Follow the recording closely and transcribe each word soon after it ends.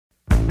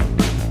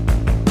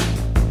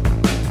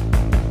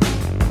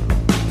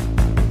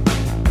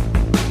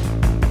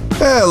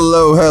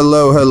Hello,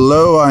 hello,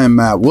 hello. I am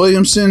Matt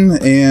Williamson,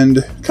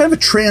 and kind of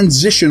a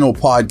transitional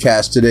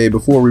podcast today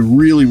before we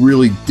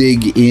really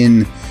dig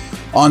in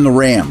on the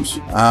Rams.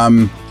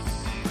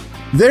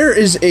 There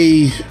is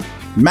a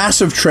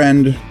massive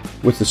trend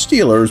with the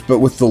Steelers,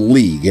 but with the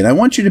league, and I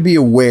want you to be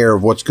aware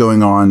of what's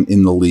going on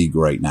in the league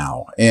right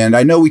now. And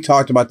I know we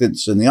talked about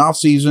this in the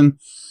offseason,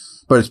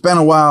 but it's been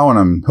a while,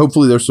 and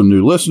hopefully there's some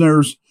new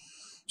listeners.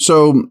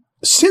 So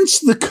since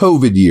the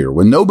COVID year,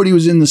 when nobody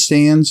was in the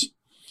stands,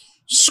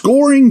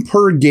 scoring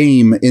per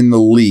game in the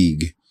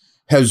league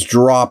has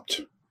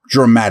dropped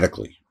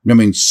dramatically. I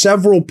mean,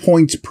 several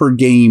points per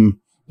game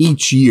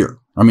each year.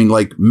 I mean,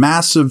 like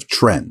massive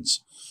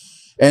trends.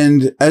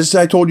 And as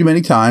I told you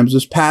many times,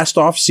 this past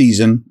off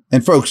season,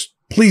 and folks,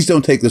 please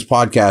don't take this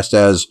podcast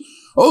as,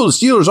 oh, the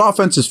Steelers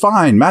offense is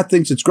fine. Matt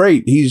thinks it's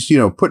great. He's,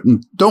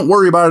 don't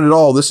worry about it at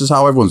all. This is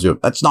how everyone's doing.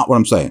 That's not what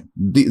I'm saying.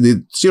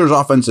 The Steelers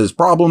offense has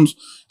problems.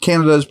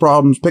 Canada has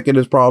problems. Pickett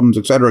has problems,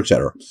 et cetera, et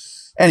cetera.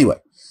 Anyway.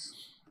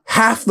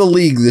 Half the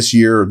league this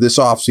year, this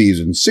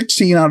offseason,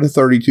 16 out of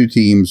 32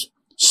 teams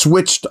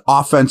switched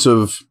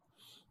offensive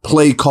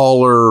play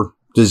caller,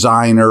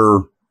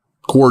 designer,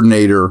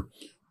 coordinator,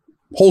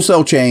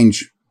 wholesale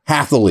change,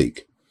 half the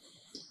league.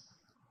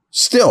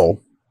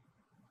 Still,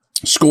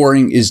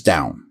 scoring is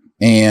down.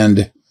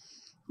 And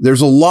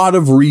there's a lot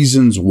of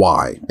reasons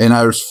why. And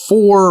there's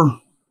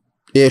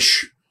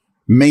four-ish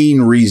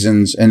main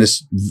reasons. And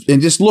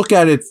just look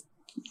at it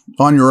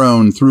on your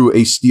own through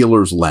a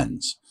Steelers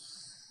lens.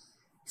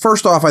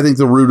 First off, I think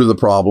the root of the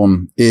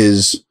problem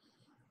is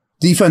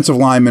defensive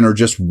linemen are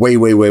just way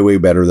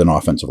better than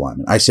offensive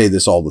linemen. I say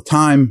this all the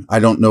time. I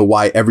don't know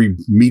why every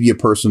media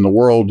person in the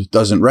world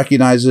doesn't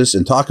recognize this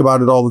and talk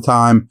about it all the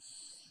time.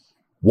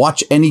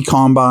 Watch any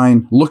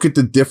combine. Look at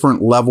the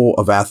different level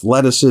of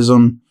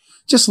athleticism.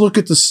 Just look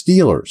at the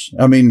Steelers.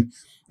 I mean,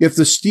 if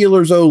the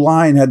Steelers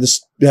O-line had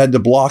to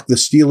block the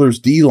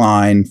Steelers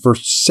D-line for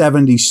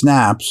 70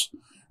 snaps,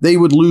 they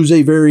would lose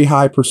a very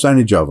high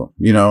percentage of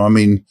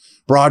them.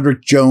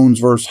 Broderick Jones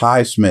versus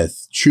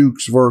Highsmith,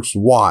 Chooks versus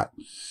Watt.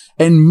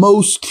 And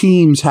most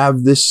teams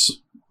have this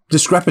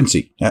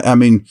discrepancy. I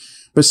mean,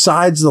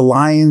 besides the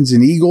Lions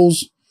and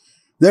Eagles,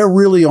 there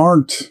really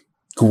aren't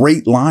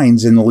great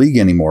lines in the league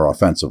anymore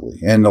offensively.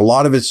 And a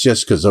lot of it's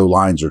just because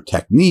O-lines are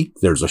technique.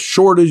 There's a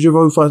shortage of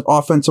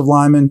offensive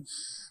linemen.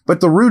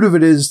 But the root of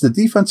it is the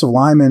defensive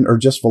linemen are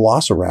just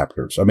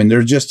velociraptors. I mean,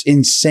 they're just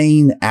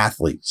insane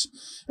athletes.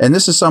 And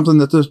this is something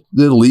that the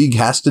league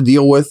has to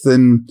deal with,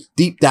 and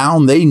deep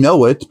down they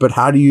know it, but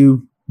how do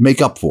you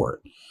make up for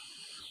it?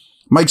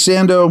 Mike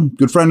Sando,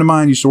 good friend of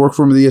mine, used to work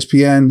for him at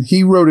ESPN.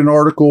 He wrote an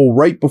article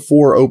right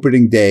before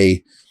opening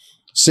day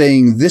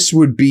saying this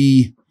would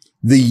be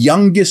the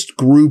youngest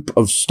group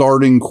of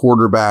starting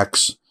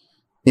quarterbacks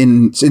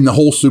in the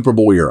whole Super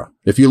Bowl era.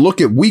 If you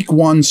look at week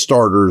one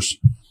starters,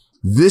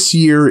 this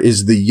year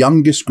is the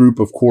youngest group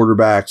of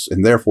quarterbacks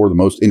and therefore the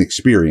most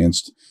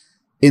inexperienced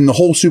in the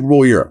whole Super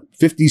Bowl era,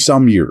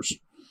 50-some years.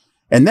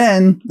 And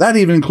then that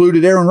even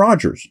included Aaron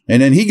Rodgers.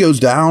 And then he goes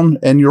down,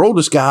 and your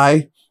oldest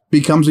guy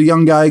becomes a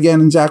young guy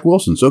again in Zach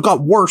Wilson. So it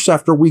got worse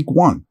after week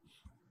one.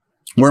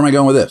 Where am I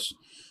going with this?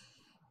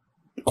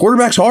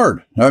 Quarterback's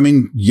hard. I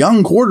mean,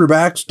 young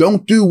quarterbacks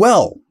don't do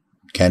well.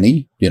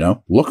 Kenny,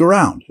 look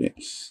around.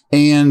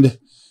 And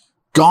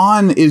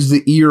gone is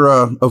the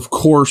era, of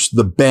course,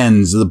 the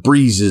Bens, the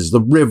Breezes, the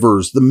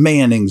Rivers, the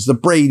Mannings, the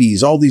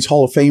Bradys, all these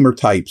Hall of Famer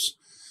types.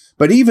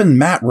 But even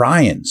Matt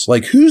Ryan's,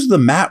 like, who's the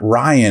Matt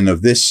Ryan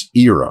of this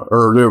era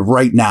or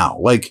right now?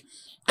 Like,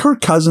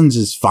 Kirk Cousins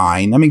is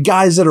fine. I mean,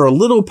 guys that are a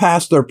little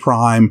past their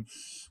prime,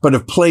 but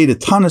have played a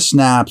ton of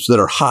snaps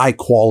that are high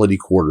quality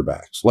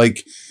quarterbacks.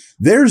 Like,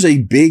 there's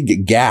a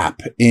big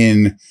gap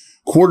in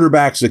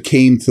quarterbacks that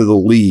came to the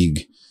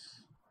league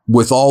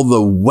with all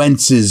the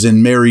Wentzes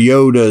and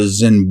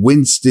Mariotas and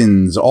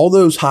Winstons, all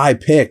those high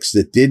picks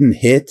that didn't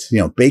hit,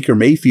 Baker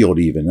Mayfield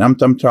even. I'm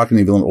talking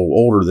even a little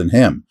older than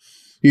him.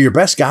 Your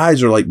best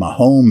guys are like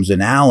Mahomes and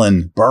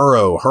Allen,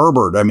 Burrow,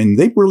 Herbert. I mean,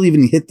 they really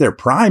even hit their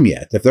prime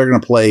yet if they're going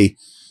to play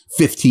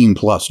 15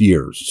 plus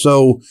years.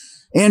 So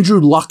Andrew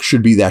Luck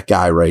should be that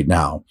guy right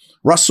now.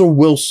 Russell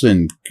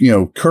Wilson,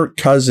 Kirk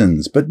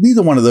Cousins, but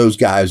neither one of those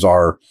guys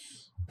are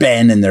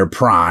Ben in their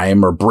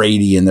prime or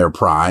Brady in their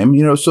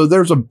prime. So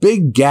there's a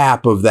big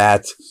gap of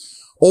that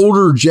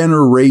older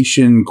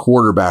generation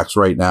quarterbacks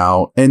right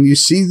now. And you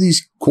see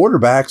these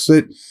quarterbacks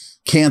that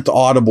can't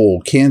audible,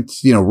 can't,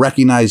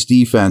 recognize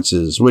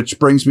defenses, which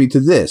brings me to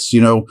this.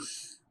 The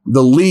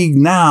league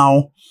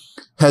now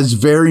has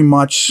very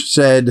much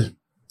said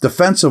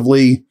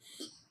defensively,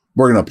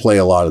 we're going to play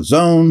a lot of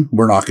zone.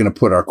 We're not going to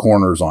put our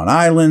corners on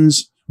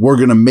islands. We're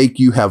going to make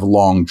you have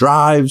long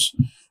drives,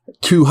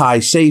 too high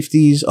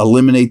safeties,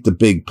 eliminate the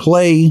big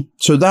play.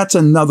 So that's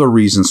another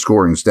reason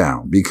scoring's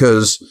down,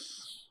 because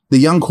the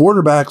young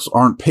quarterbacks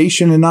aren't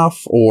patient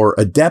enough or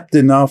adept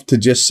enough to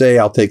just say,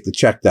 I'll take the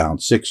check down,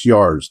 6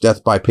 yards,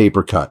 death by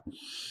paper cut.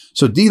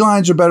 So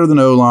D-lines are better than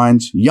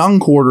O-lines, young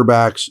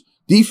quarterbacks,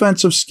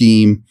 defensive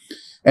scheme.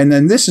 And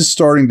then this is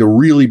starting to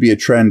really be a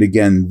trend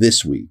again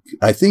this week.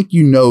 I think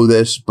you know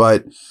this,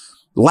 but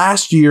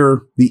Last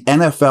year, the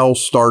NFL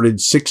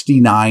started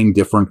 69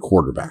 different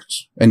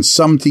quarterbacks, and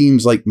some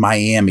teams like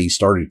Miami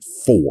started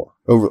 4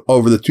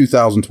 over the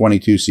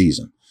 2022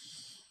 season.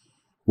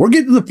 We're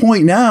getting to the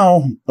point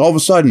now, all of a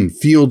sudden,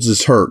 Fields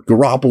is hurt,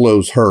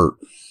 Garoppolo's hurt,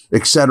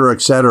 et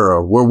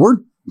cetera, where we're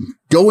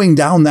going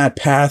down that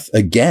path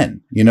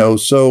again,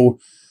 so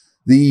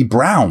the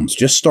Browns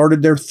just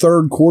started their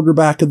 3rd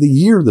quarterback of the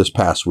year this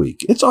past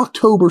week. It's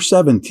October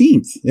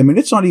 17th. I mean,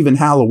 it's not even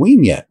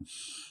Halloween yet.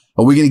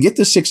 Are we going to get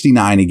to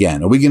 69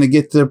 again? Are we going to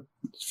get to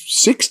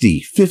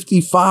 60,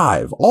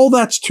 55? All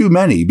that's too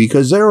many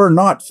because there are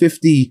not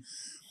 50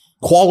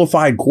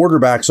 qualified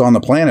quarterbacks on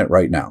the planet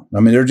right now. I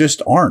mean, there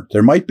just aren't.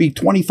 There might be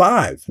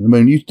 25. I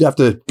mean, you have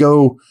to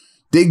go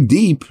dig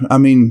deep. I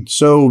mean,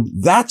 so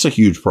that's a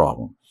huge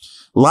problem.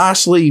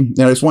 Lastly,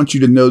 and I just want you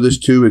to know this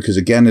too, because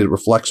again, it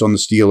reflects on the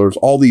Steelers,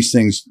 all these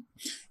things.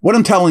 What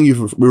I'm telling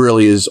you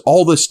really is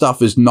all this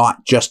stuff is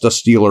not just a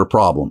Steeler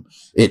problem.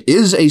 It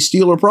is a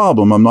Steeler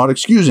problem. I'm not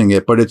excusing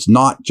it, but it's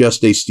not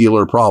just a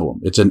Steeler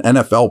problem. It's an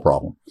NFL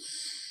problem.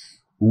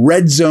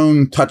 Red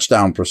zone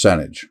touchdown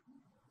percentage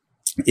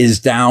is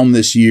down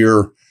this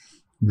year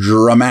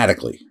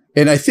dramatically.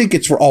 And I think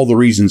it's for all the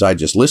reasons I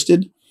just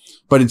listed,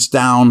 but it's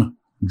down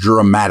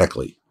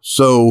dramatically.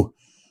 So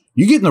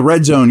you get in the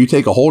red zone, you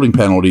take a holding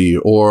penalty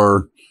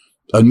or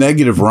a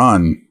negative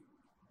run,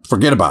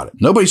 forget about it.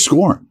 Nobody's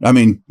scoring. I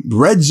mean,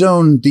 red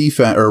zone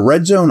defense or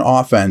red zone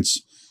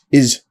offense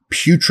is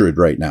putrid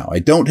right now. I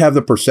don't have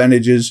the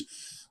percentages,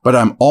 but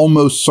I'm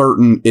almost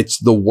certain it's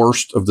the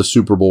worst of the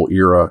Super Bowl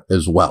era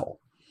as well.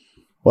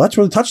 Well, that's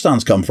where the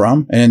touchdowns come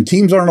from. And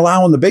teams aren't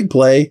allowing the big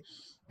play.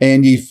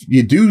 And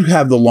you do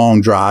have the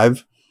long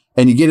drive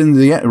and you get into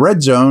the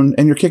red zone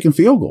and you're kicking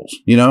field goals.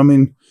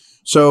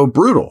 So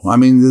brutal. I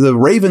mean, the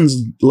Ravens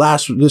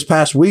this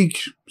past week,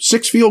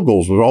 6 field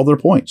goals with all their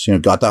points,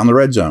 got down the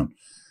red zone.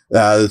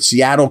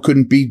 Seattle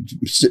couldn't beat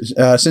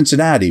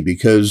Cincinnati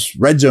because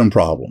red zone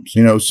problems,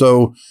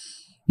 so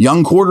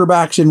young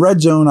quarterbacks in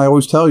red zone, I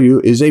always tell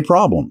you, is a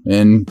problem.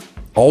 And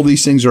all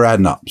these things are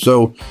adding up.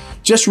 So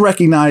just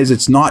recognize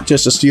it's not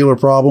just a Steeler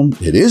problem.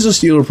 It is a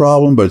Steeler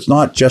problem, but it's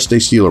not just a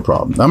Steeler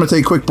problem. I'm going to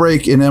take a quick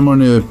break and I'm going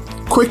to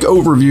quick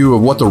overview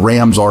of what the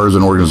Rams are as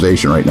an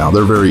organization right now.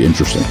 They're very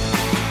interesting.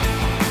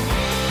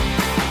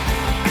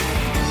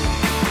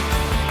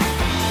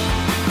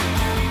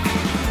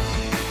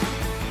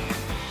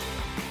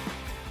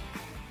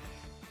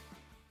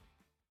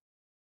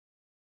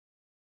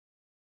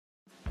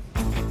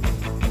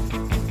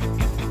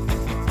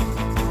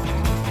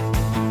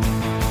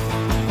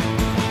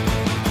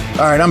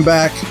 All right, I'm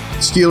back.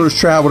 Steelers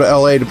travel to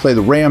LA to play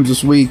the Rams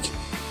this week.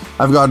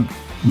 I've got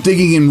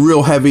digging in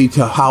real heavy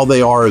to how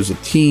they are as a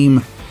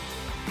team.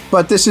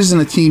 But this isn't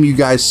a team you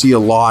guys see a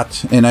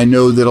lot. And I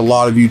know that a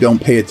lot of you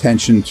don't pay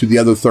attention to the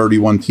other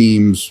 31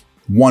 teams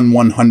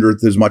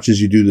 1/100th as much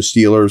as you do the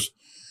Steelers.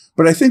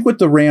 But I think what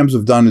the Rams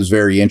have done is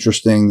very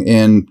interesting.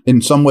 And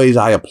in some ways,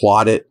 I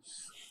applaud it.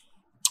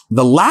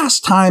 The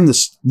last time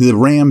the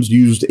Rams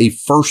used a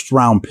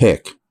first-round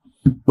pick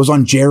was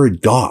on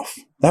Jared Goff.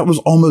 That was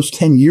almost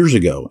 10 years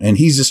ago, and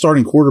he's the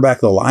starting quarterback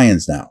of the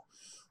Lions now.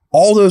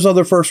 All those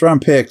other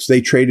first-round picks, they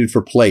traded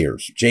for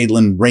players.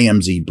 Jalen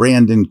Ramsey,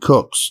 Brandon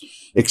Cooks,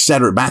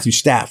 etc., Matthew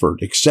Stafford,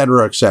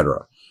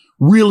 etc.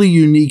 Really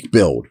unique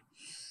build.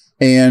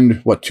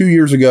 And 2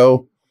 years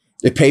ago,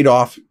 it paid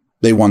off.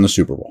 They won the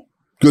Super Bowl.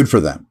 Good for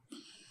them.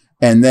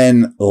 And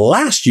then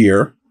last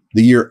year,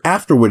 the year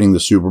after winning the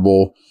Super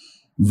Bowl,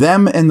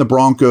 them and the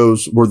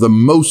Broncos were the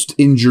most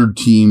injured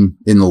team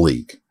in the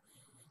league.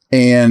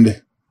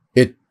 And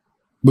it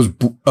was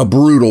a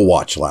brutal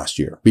watch last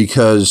year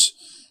because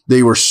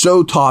they were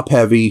so top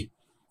heavy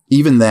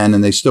even then,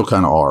 and they still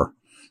kind of are.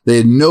 They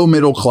had no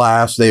middle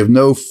class. They have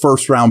no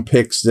first round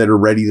picks that are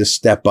ready to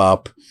step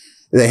up.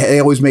 They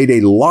always made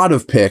a lot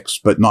of picks,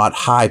 but not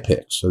high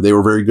picks. So they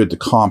were very good to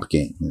comp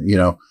game,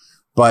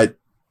 but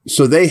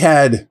so they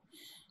had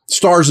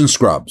stars and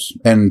scrubs,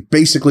 and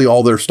basically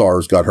all their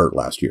stars got hurt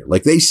last year.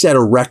 Like they set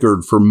a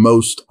record for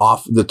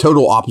the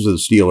total opposite of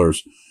the Steelers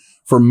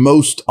for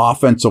most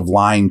offensive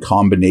line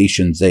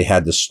combinations they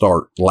had to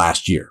start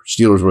last year.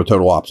 Steelers were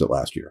total opposite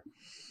last year.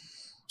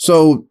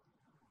 So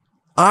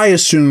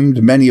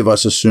many of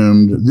us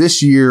assumed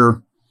this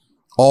year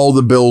all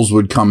the bills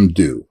would come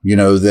due.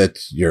 That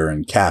you're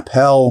in cap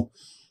hell,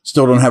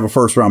 still don't have a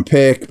first round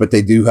pick, but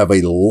they do have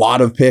a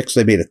lot of picks.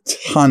 They made a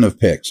ton of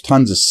picks,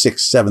 tons of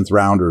 6th, 7th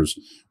rounders,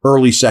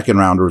 early second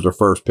rounders or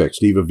first pick.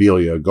 Steve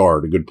Avila, a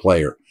guard, a good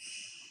player.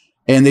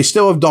 And they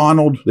still have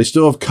Donald. They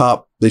still have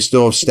Kupp. They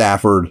still have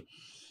Stafford.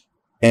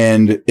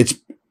 And it's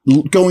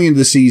going into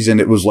the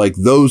season, it was like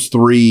those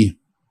three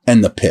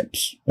and the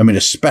Pips. I mean,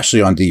 especially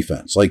on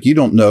defense. Like you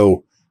don't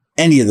know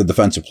any of the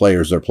defensive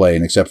players they're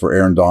playing except for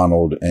Aaron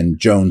Donald and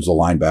Jones, the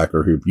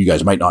linebacker, who you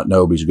guys might not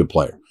know, but he's a good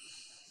player.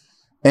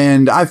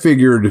 And I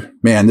figured,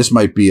 man, this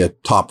might be a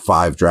top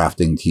 5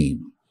 drafting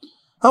team.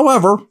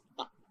 However,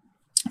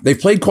 they've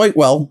played quite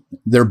well.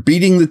 They're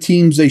beating the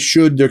teams they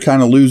should. They're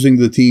kind of losing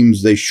the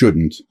teams they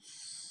shouldn't.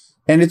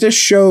 And it just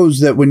shows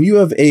that when you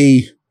have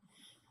a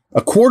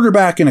a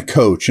quarterback and a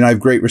coach, and I have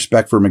great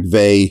respect for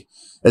McVay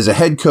as a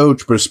head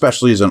coach, but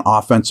especially as an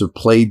offensive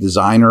play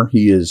designer.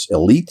 He is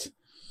elite,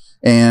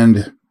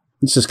 and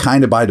this is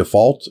kind of by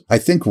default. I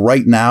think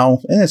right now,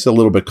 and it's a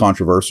little bit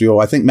controversial,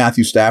 I think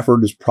Matthew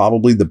Stafford is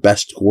probably the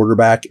best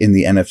quarterback in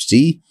the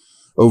NFC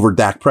over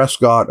Dak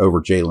Prescott,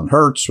 over Jalen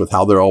Hurts, with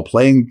how they're all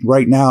playing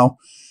right now.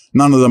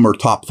 None of them are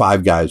top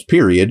 5 guys,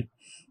 period.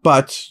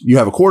 But you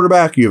have a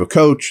quarterback, you have a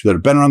coach that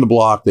have been around the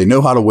block, they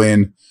know how to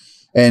win,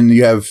 and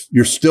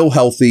you're still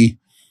healthy.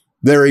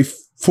 They're a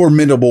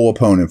formidable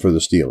opponent for the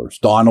Steelers.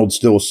 Donald's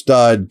still a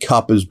stud,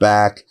 Kupp is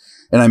back,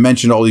 and I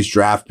mentioned all these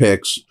draft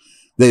picks.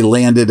 They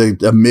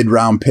landed a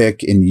mid-round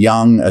pick in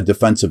Young, a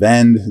defensive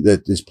end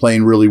that is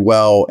playing really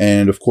well,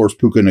 and of course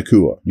Puka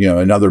Nacua,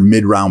 another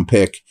mid-round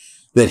pick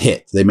that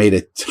hit. They made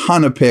a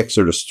ton of picks.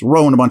 They're just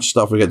throwing a bunch of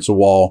stuff against the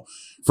wall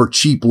for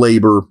cheap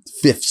labor,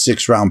 5th,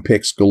 6th round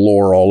picks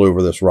galore all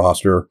over this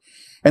roster.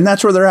 And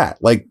that's where they're at.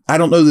 Like, I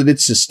don't know that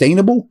it's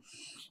sustainable.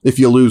 If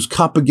you lose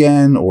Kupp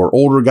again, or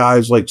older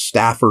guys like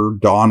Stafford,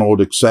 Donald,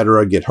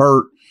 etc. get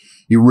hurt,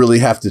 you really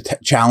have to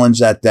challenge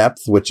that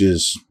depth, which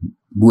is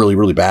really,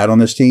 really bad on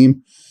this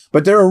team.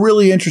 But they're a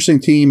really interesting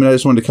team, and I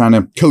just wanted to kind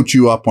of coach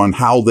you up on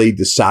how they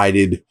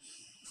decided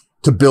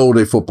to build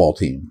a football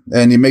team.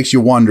 And it makes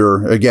you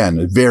wonder,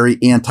 again, very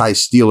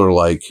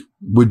anti-Steeler-like,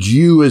 would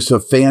you as a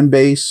fan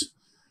base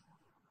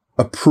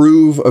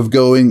approve of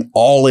going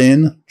all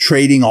in,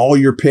 trading all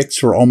your picks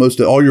for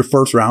all your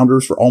first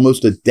rounders for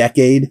almost a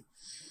decade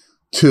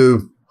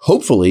to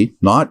hopefully,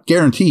 not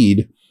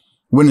guaranteed,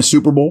 win a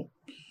Super Bowl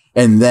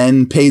and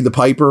then pay the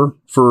piper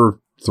for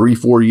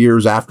 3-4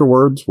 years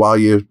afterwards while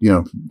you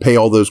pay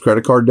all those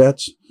credit card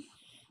debts?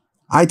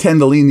 I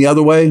tend to lean the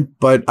other way,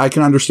 but I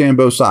can understand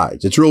both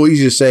sides. It's real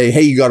easy to say,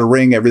 hey, you got a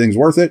ring, everything's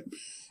worth it.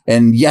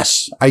 And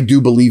yes, I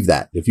do believe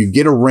that. If you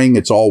get a ring,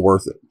 it's all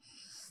worth it.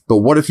 But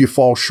what if you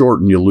fall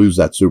short and you lose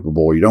that Super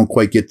Bowl? You don't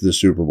quite get to the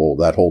Super Bowl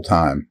that whole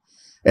time.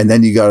 And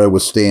then you got to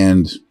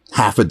withstand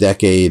half a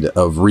decade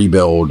of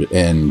rebuild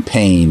and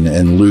pain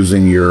and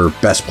losing your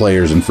best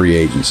players in free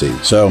agency.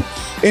 So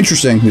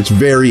interesting. It's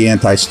very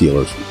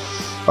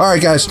anti-Steelers. All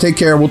right, guys, take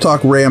care. We'll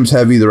talk Rams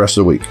heavy the rest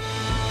of the week.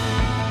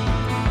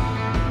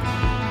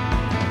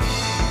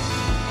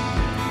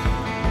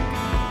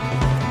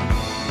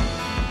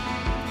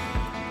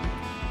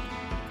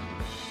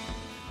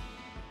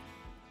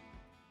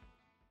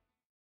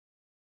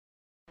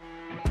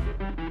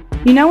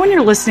 You know when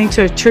you're listening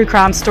to a true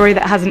crime story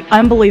that has an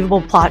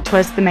unbelievable plot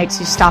twist that makes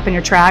you stop in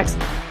your tracks?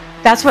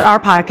 That's what our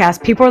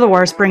podcast, People Are the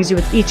Worst, brings you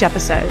with each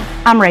episode.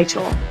 I'm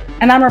Rachel.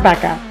 And I'm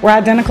Rebecca. We're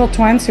identical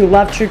twins who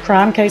love true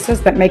crime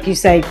cases that make you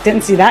say,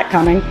 didn't see that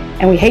coming,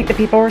 and we hate the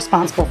people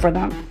responsible for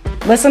them.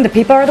 Listen to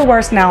People Are the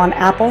Worst now on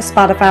Apple,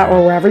 Spotify,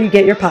 or wherever you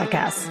get your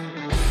podcasts.